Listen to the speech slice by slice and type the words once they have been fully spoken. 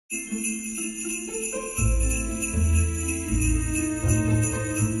Hey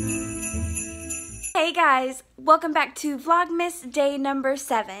guys, welcome back to Vlogmas day number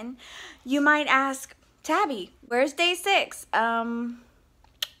 7. You might ask, Tabby, where's day 6? Yeah,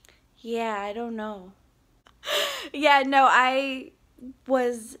 I don't know. Yeah, no, I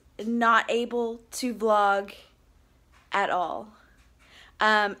was not able to vlog at all.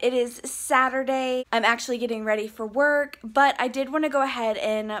 It is Saturday. I'm actually getting ready for work, but I did want to go ahead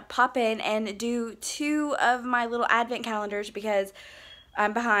and pop in and do 2 of my little advent calendars because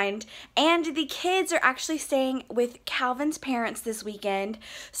I'm behind. And the kids are actually staying with Calvin's parents this weekend,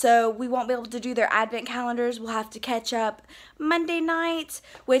 so we won't be able to do their advent calendars. We'll have to catch up Monday night,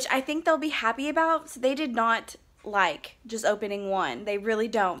 which I think they'll be happy about. So they did not like just opening one. They really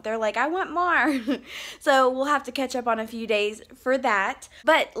don't. They're like, I want more. So we'll have to catch up on a few days for that.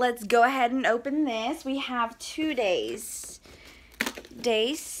 But let's go ahead and open this. We have 2 days.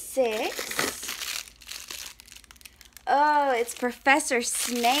 Day 6. Oh, it's Professor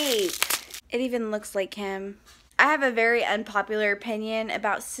Snape. It even looks like him. I have a very unpopular opinion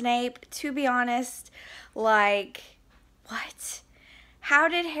about Snape, to be honest. Like, what? How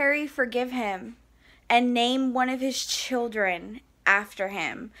did Harry forgive him and name one of his children after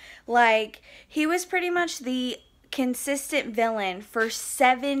him? Like, he was pretty much the consistent villain for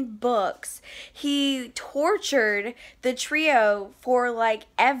 7 books. He tortured the trio for like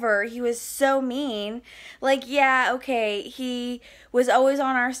ever. He was so mean. Like, yeah, okay, he was always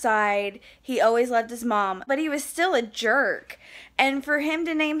on our side. He always loved his mom, but he was still a jerk. And for him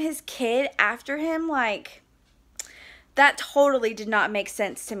to name his kid after him, like, that totally did not make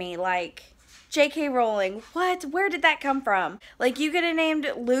sense to me. Like, J.K. Rowling, what? Where did that come from? Like, you could have named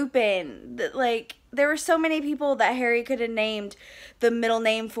Lupin. Like, there were so many people that Harry could have named the middle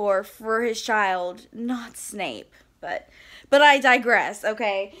name for his child, not Snape. But I digress,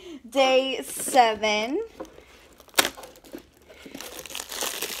 okay? Day 7.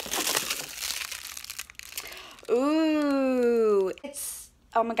 Ooh. It's,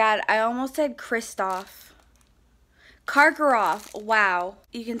 oh my god, I almost said Kristoff. Karkaroff. Wow.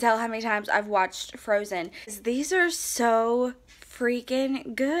 You can tell how many times I've watched Frozen. These are so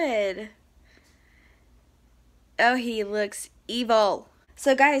freaking good. Oh, he looks evil.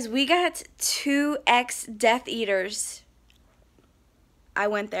 So guys, we got 2X Death Eaters. I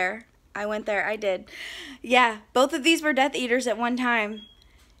went there. I did. Yeah, both of these were Death Eaters at one time.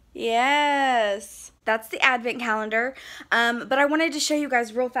 Yes. That's the advent calendar. But I wanted to show you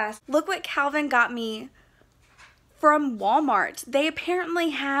guys real fast. Look what Calvin got me from Walmart. They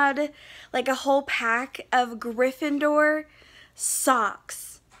apparently had like a whole pack of Gryffindor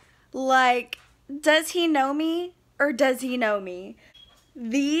socks. Like, does he know me or does he know me?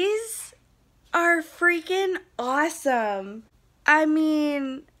 These are freaking awesome. I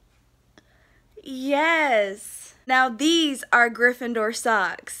mean, yes. Now these are Gryffindor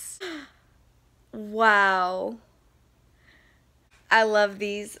socks. Wow. I love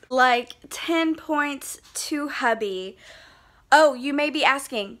these. Like, 10 points to hubby. Oh, you may be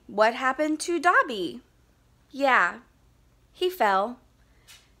asking, what happened to Dobby? Yeah, he fell.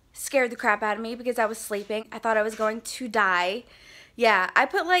 Scared the crap out of me because I was sleeping. I thought I was going to die. Yeah, I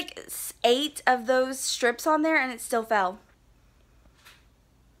put like 8 of those strips on there and it still fell.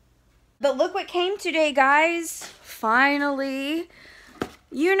 But look what came today, guys. Finally.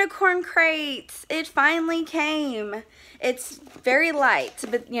 Unicorn crates. It finally came. It's very light,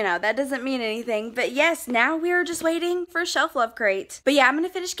 but you know, that doesn't mean anything. But yes, now we are just waiting for Shelf Love crate. But yeah, I'm going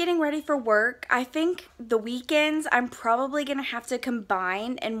to finish getting ready for work. I think the weekends I'm probably going to have to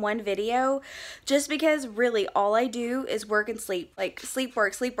combine in one video just because really all I do is work and sleep. Like sleep,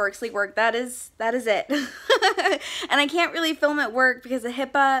 work, sleep, work, sleep, work. That is it. And I can't really film at work because of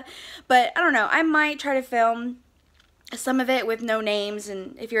HIPAA, but I don't know. I might try to film some of it with no names,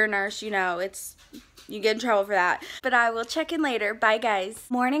 and if you're a nurse, you know, you get in trouble for that. But I will check in later. Bye, guys.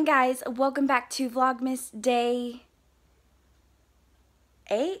 Morning, guys. Welcome back to Vlogmas day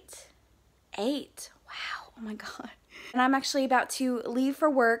 8. 8. Wow. Oh my god. And I'm actually about to leave for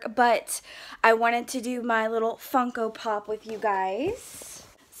work, but I wanted to do my little Funko Pop with you guys.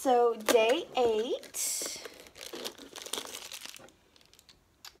 So day 8.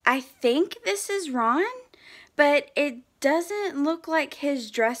 I think this is Ron, but it doesn't look like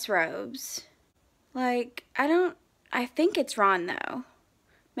his dress robes. Like, I think it's Ron though.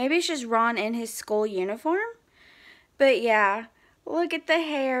 Maybe it's just Ron in his school uniform. But yeah, look at the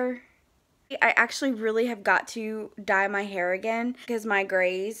hair. I actually really have got to dye my hair again because my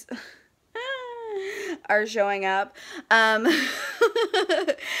grays are showing up.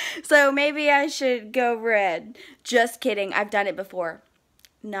 So maybe I should go red. Just kidding, I've done it before.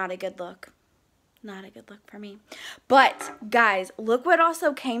 not a good look. Not a good look for me. But guys, look what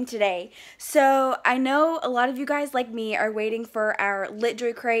also came today. So I know a lot of you guys like me are waiting for our Lit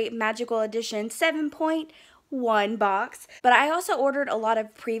Joy Crate Magical Edition 7.1 box, but I also ordered a lot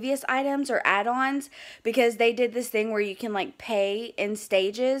of previous items or add-ons because they did this thing where you can like pay in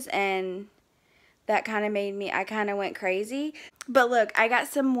stages, and that kind of made me, I kind of went crazy. But look, I got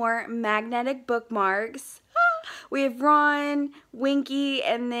some more magnetic bookmarks. We have Ron, Winky,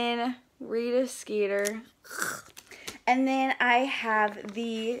 and then Rita Skeeter. And then I have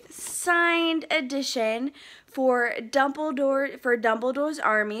the signed edition for Dumbledore's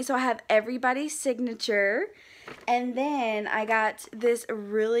Army. So I have everybody's signature. And then I got this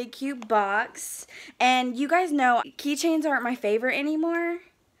really cute box. And you guys know keychains aren't my favorite anymore.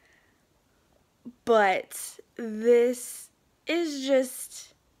 But this is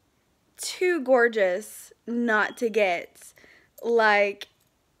just too gorgeous not to get. Like,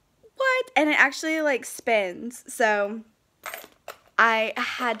 what? And it actually like spins, so I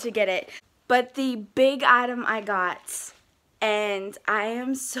had to get it. But the big item I got, and I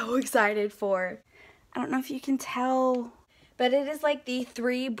am so excited for, I don't know if you can tell, but it is like the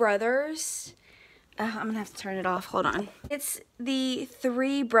three brothers. I'm gonna have to turn it off, hold on. It's the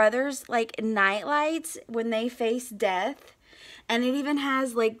three brothers like night lights when they face death, and it even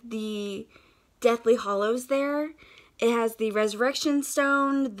has like the Deathly Hallows there. It has the Resurrection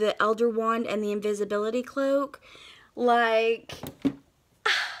Stone, the Elder Wand, and the Invisibility Cloak. Like,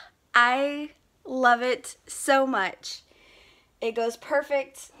 I love it so much. It goes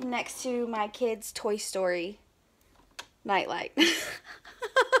perfect next to my kids' Toy Story nightlight.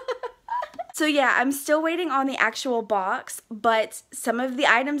 So yeah, I'm still waiting on the actual box, but some of the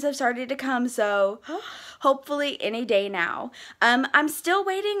items have started to come, so hopefully any day now. I'm still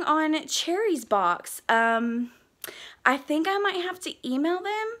waiting on Cherry's box. I think I might have to email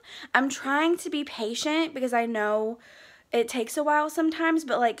them. I'm trying to be patient because I know it takes a while sometimes,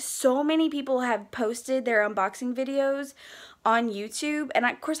 but like so many people have posted their unboxing videos on YouTube, and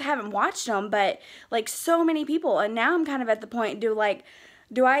of course I haven't watched them, but like so many people, and now I'm kind of at the point,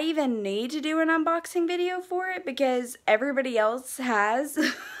 do I even need to do an unboxing video for it? Because everybody else has.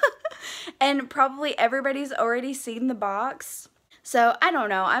 And probably everybody's already seen the box. So I don't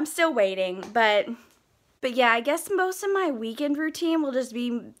know. I'm still waiting. But yeah, I guess most of my weekend routine will just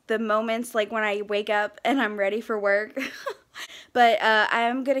be the moments like when I wake up and I'm ready for work. But I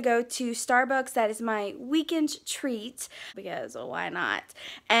am going to go to Starbucks. That is my weekend treat. Because, well, why not?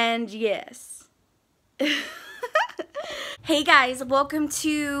 And yes. Hey guys, welcome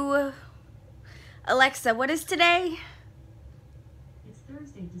to Alexa, what is today? It's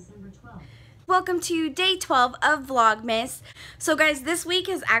Thursday, December 12th. Welcome to day 12 of Vlogmas. So guys, this week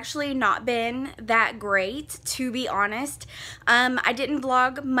has actually not been that great, to be honest. I didn't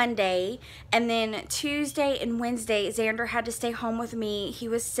vlog Monday, and then Tuesday and Wednesday, Xander had to stay home with me. He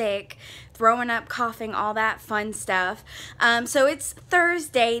was sick, throwing up, coughing, all that fun stuff. So it's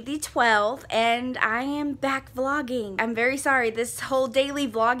Thursday the 12th, and I am back vlogging. I'm very sorry, this whole daily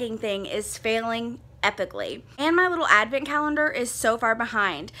vlogging thing is failing epically. And my little advent calendar is so far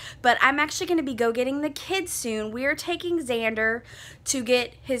behind, but I'm actually going to be getting the kids soon. We are taking Xander to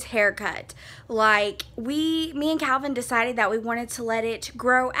get his hair cut. Like, me and Calvin decided that we wanted to let it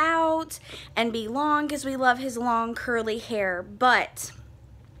grow out and be long because we love his long curly hair, but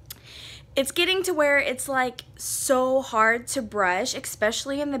it's getting to where it's like so hard to brush,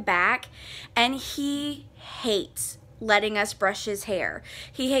 especially in the back, and he hates letting us brush his hair.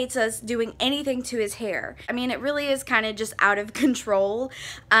 He hates us doing anything to his hair. I mean, it really is kind of just out of control.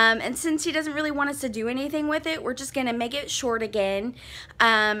 And since he doesn't really want us to do anything with it, we're just gonna make it short again.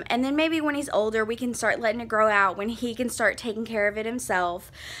 And then maybe when he's older, we can start letting it grow out when he can start taking care of it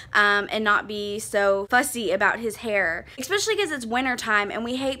himself, and not be so fussy about his hair. Especially because it's winter time and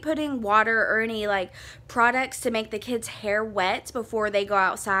we hate putting water or any like products to make the kids' hair wet before they go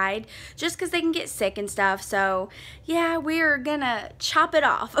outside, just because they can get sick and stuff. So yeah, we're gonna chop it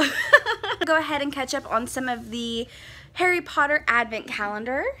off. Go ahead and catch up on some of the Harry Potter advent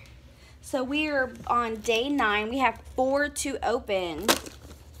calendar. So we are on day 9. We have 4 to open.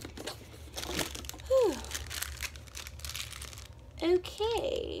 Whew.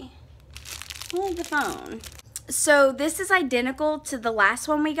 Okay, hold the phone. So this is identical to the last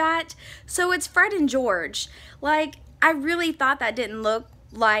one we got. So it's Fred and George. Like, I really thought that didn't look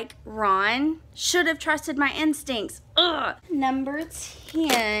like Ron. Should have trusted my instincts. Ugh. Number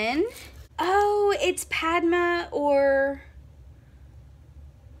 10. Oh, it's Padma or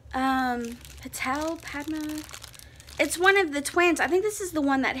Patel? Padma? It's one of the twins. I think this is the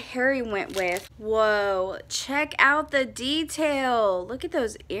one that Harry went with. Whoa, check out the detail. Look at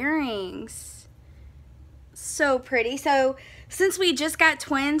those earrings. So pretty. So since we just got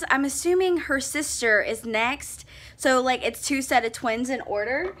twins, I'm assuming her sister is next. So like it's 2 sets of twins in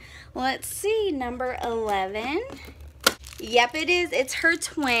order. Let's see, number 11. Yep, it is. It's her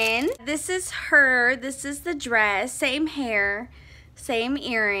twin. This is her. This is the dress. Same hair. Same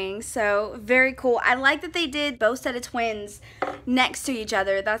earrings. So very cool. I like that they did both set of twins next to each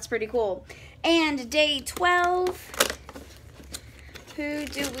other. That's pretty cool. And day 12. Who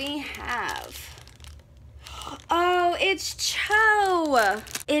do we have? Oh, it's Cho.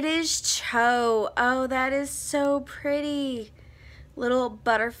 It is Cho. Oh, that is so pretty. Little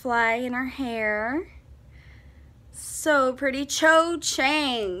butterfly in her hair. So pretty. Cho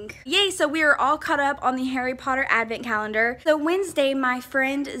Chang. Yay, so we are all caught up on the Harry Potter advent calendar. So Wednesday, my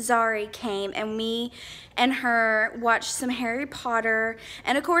friend Zari came and me and her watched some Harry Potter.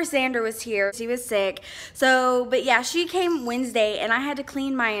 And of course, Xander was here. He was sick. So, but yeah, she came Wednesday and I had to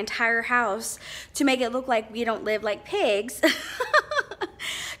clean my entire house to make it look like we don't live like pigs.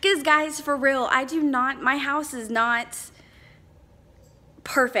 Because guys, for real, my house is not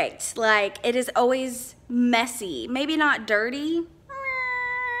perfect. Like, it is always messy. Maybe not dirty,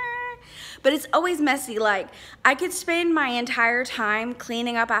 but it's always messy. Like, I could spend my entire time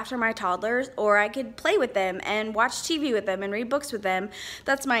cleaning up after my toddlers, or I could play with them and watch TV with them and read books with them.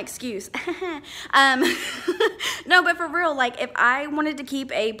 That's my excuse. No, but for real, like, if I wanted to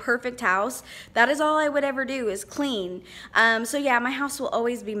keep a perfect house, that is all I would ever do is clean. So yeah, my house will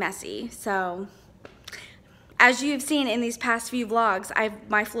always be messy. So as you've seen in these past few vlogs,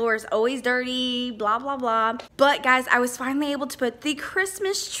 my floor is always dirty, blah, blah, blah. But guys, I was finally able to put the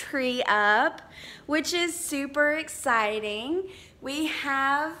Christmas tree up, which is super exciting. We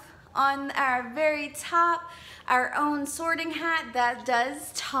have on our very top our own sorting hat that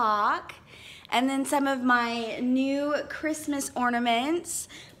does talk. And then some of my new Christmas ornaments,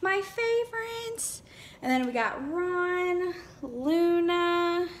 my favorites. And then we got Ron,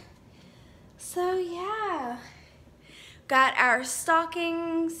 Luna. So yeah, got our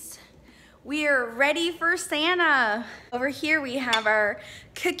stockings. We are ready for Santa. Over here we have our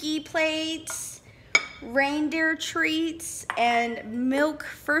cookie plates, reindeer treats, and milk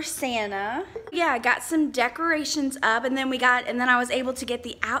for Santa. Yeah, I got some decorations up, and then I was able to get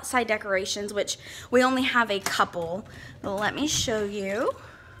the outside decorations, which we only have a couple. Let me show you.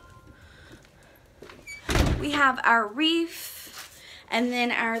 We have our wreath, and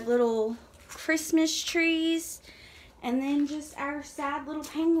then our little Christmas trees, and then just our sad little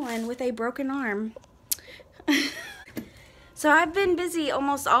penguin with a broken arm. So I've been busy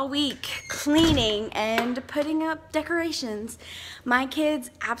almost all week cleaning and putting up decorations. My kids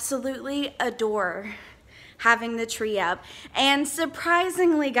absolutely adore having the tree up, and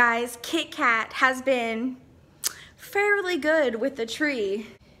surprisingly guys, Kit Kat has been fairly good with the tree.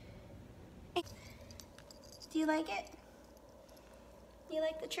 Do you like it? Do you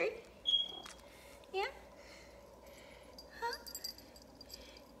like the tree? Yeah? Huh?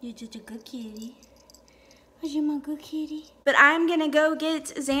 You're just a good kitty. Oh, you're my good kitty. But I'm gonna go get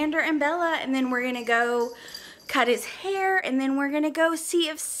Xander and Bella, and then we're gonna go cut his hair, and then we're gonna go see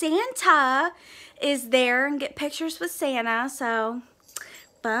if Santa is there and get pictures with Santa. So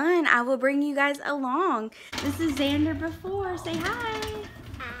fun. I will bring you guys along. This is Xander before. Say hi.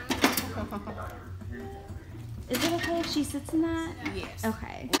 Hi. Is it okay if she sits in that? Yes.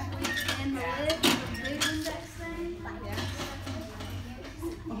 Okay. And the lid, the blue index thing.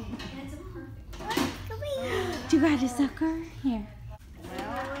 Do you got a sucker? Here. Well,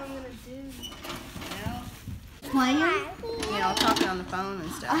 what I'm gonna do? Well, Playing? you know, talking on the phone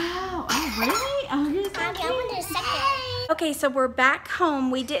and stuff. Oh, really? Oh, you're so cute. Okay, so we're back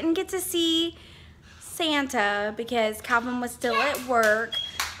home. We didn't get to see Santa because Calvin was still at work.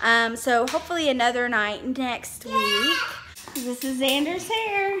 So hopefully another night next week. This is Xander's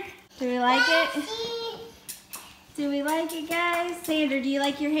hair. Do we like it? Do we like it, guys? Xander, do you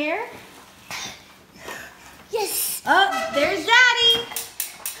like your hair? Yes. Oh, there's Daddy.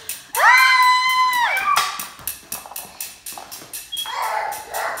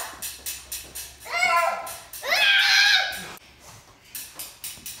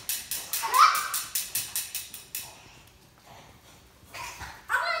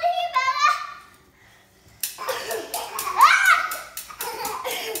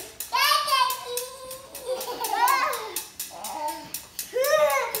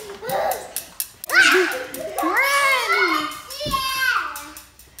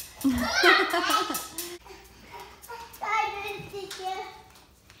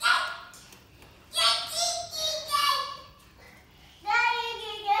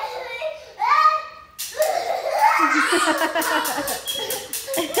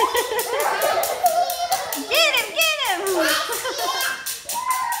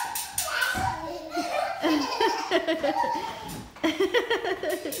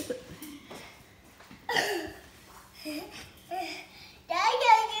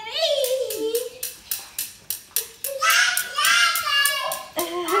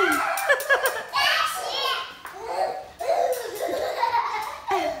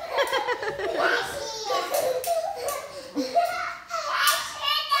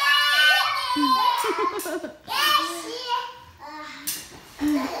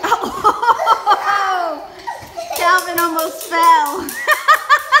 Calvin almost fell.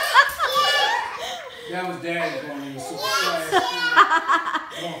 That was Daddy going in super flash.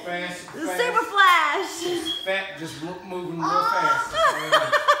 Going fast, Super flash. fat, just moving real fast.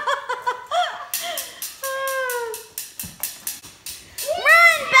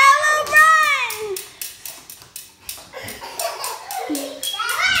 Run, Bella, run!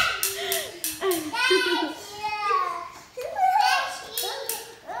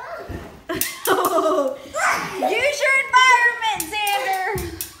 Use your environment, Xander.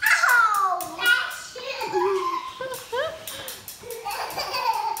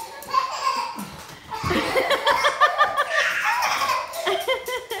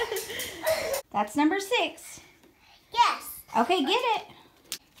 That's number 6. Yes. Okay, get it.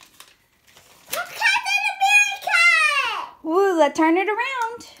 Look at America. Woo, let's turn it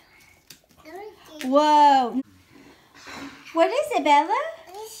around. Whoa. What is it, Bella?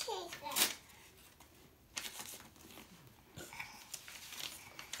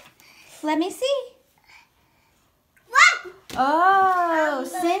 Let me see. What? Oh,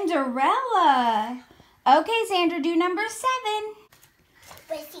 Cinderella. Okay, Xander, do number 7.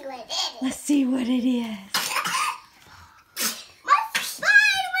 Let's see what it is. Let's see what it is. My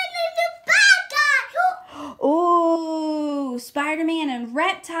Spider-Man is the bad guy. Oh, Spider-Man and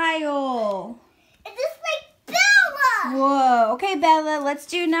Reptile. It is like Bella. Whoa. Okay, Bella, let's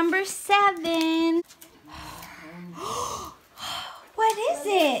do number 7. What is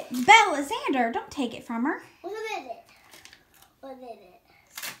it? Bella, Xander, don't take it from her. What is it? What is it?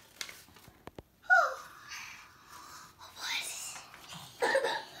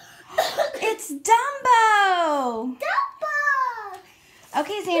 It's Dumbo. Dumbo.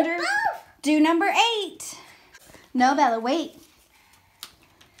 Okay, Xander, do number 8. No, Bella, wait.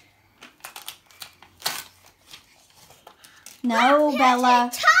 No, Bella.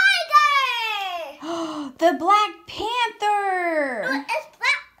 It's a tiger. The Black Panther. It's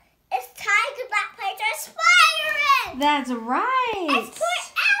black. It's tiger, Black Panther, Spider-Man. That's right. It's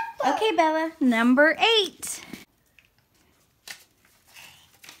forever. Okay, Bella, number 8.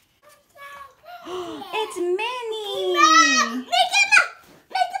 It's Minnie. Mickey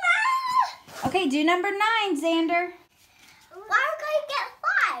Mouse. Okay, do number 9, Xander. Why are we going to get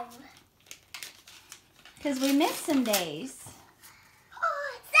 5? Because we missed some days.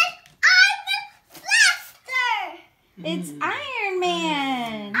 Then I'm the blaster. It's Iron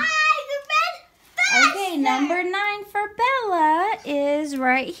Man. Iron Man faster. Okay, number 9 for Bella is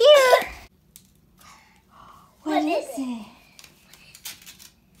right here. What is it?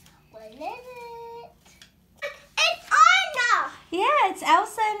 What is it? It's Anna. Yeah, it's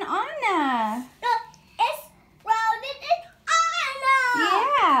Elsa and Anna. No, it's Anna.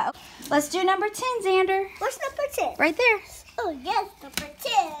 Yeah. Let's do number 10, Xander. What's number 10? Right there. Oh, yes, number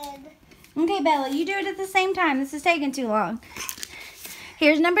 10. Okay, Bella, you do it at the same time. This is taking too long.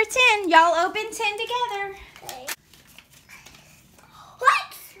 Here's number 10. Y'all open 10 together. Okay.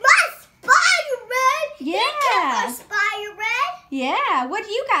 What's my Spider-Man? Yeah. My Spider-Man. Yeah. What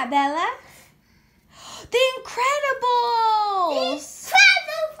do you got, Bella? The Incredibles.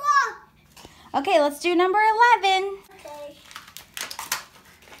 Incredible. Okay, let's do number 11. Okay.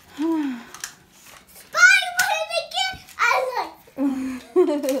 Spider-Man again. I like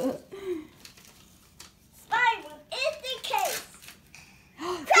Spider-Man is the case.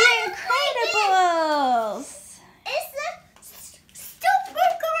 The Incredibles. It's the super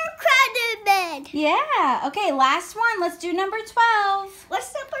Incredible. Yeah. Okay, last one. Let's do number 12.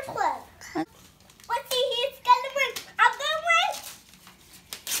 What's number 12? Let's see, he's gonna win. I'm gonna win.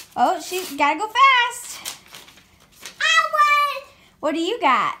 Oh, she gotta go fast. I win. What do you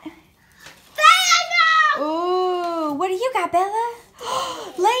got? Bella. Ooh, what do you got, Bella?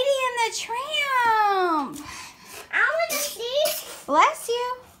 Lady and the Tramp. I want to see. Bless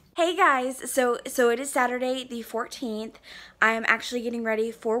you. Hey guys, so it is Saturday the 14th. I am actually getting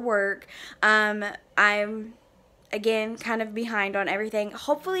ready for work. I'm again kind of behind on everything.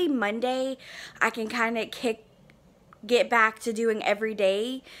 Hopefully Monday I can kind of kick get back to doing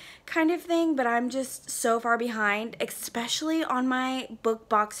everyday kind of thing, but I'm just so far behind, especially on my book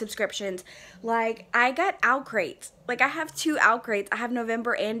box subscriptions. Like, I got owl crates. Like, I have 2 owl crates. I have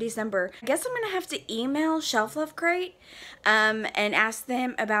November and December. I guess I'm gonna have to email Shelf Love Crate and ask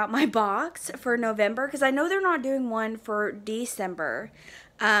them about my box for November, because I know they're not doing one for December.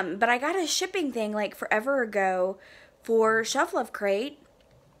 But I got a shipping thing like forever ago for Shelf Love Crate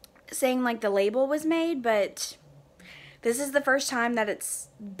saying like the label was made, but this is the first time that it's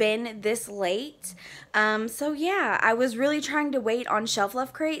been this late. So yeah, I was really trying to wait on Shelf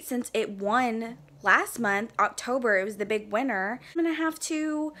Love Crate since it won last month, October. It was the big winner. I'm gonna have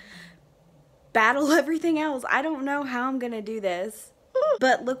to battle everything else. I don't know how I'm gonna do this.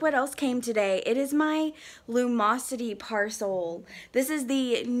 But look what else came today. It is my Lumosity parcel. This is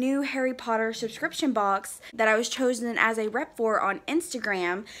the new Harry Potter subscription box that I was chosen as a rep for on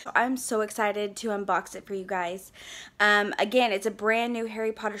Instagram. I'm so excited to unbox it for you guys. Again, it's a brand new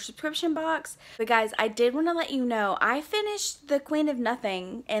Harry Potter subscription box. But guys, I did want to let you know, I finished The Queen of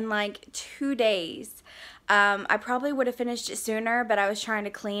Nothing in like 2 days. I probably would have finished it sooner, but I was trying to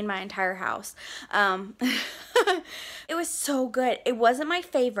clean my entire house. It was so good. It wasn't my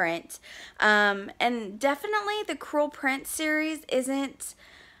favorite. And definitely the Cruel Prince series isn't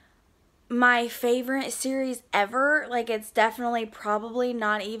my favorite series ever. Like, it's definitely probably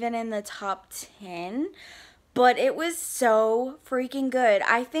not even in the top 10. But it was so freaking good.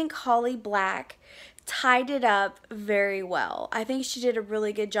 I think Holly Black tied it up very well. I think she did a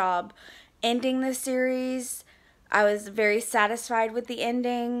really good job ending the series. I was very satisfied with the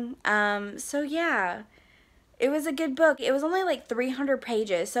ending. So yeah, it was a good book. It was only like 300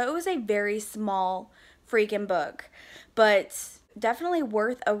 pages, so it was a very small freaking book, but definitely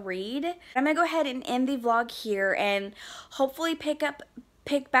worth a read. I'm gonna go ahead and end the vlog here and hopefully pick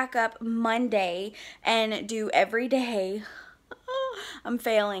back up Monday and do every day. I'm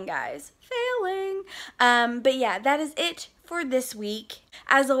failing, guys, failing. But yeah, that is it for this week.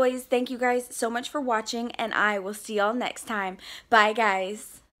 As always, thank you guys so much for watching, and I will see y'all next time. Bye,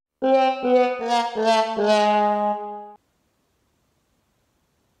 guys.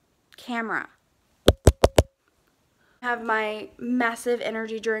 Camera. I have my massive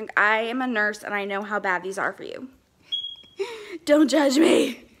energy drink. I am a nurse, and I know how bad these are for you. Don't judge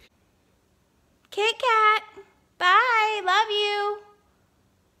me. Kit Kat. Bye. Love you.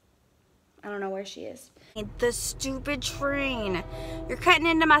 I don't know where she is. The stupid train. You're cutting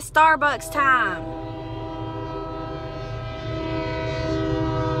into my Starbucks time.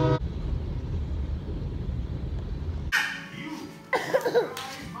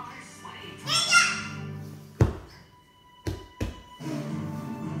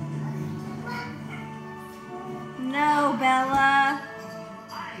 No, Bella.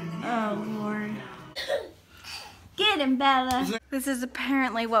 Oh, Lord. Get him, Bella. This is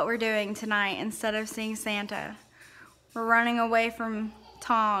apparently what we're doing tonight instead of seeing Santa. We're running away from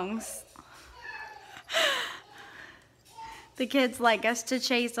tongs. The kids like us to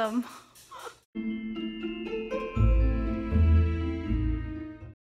chase them.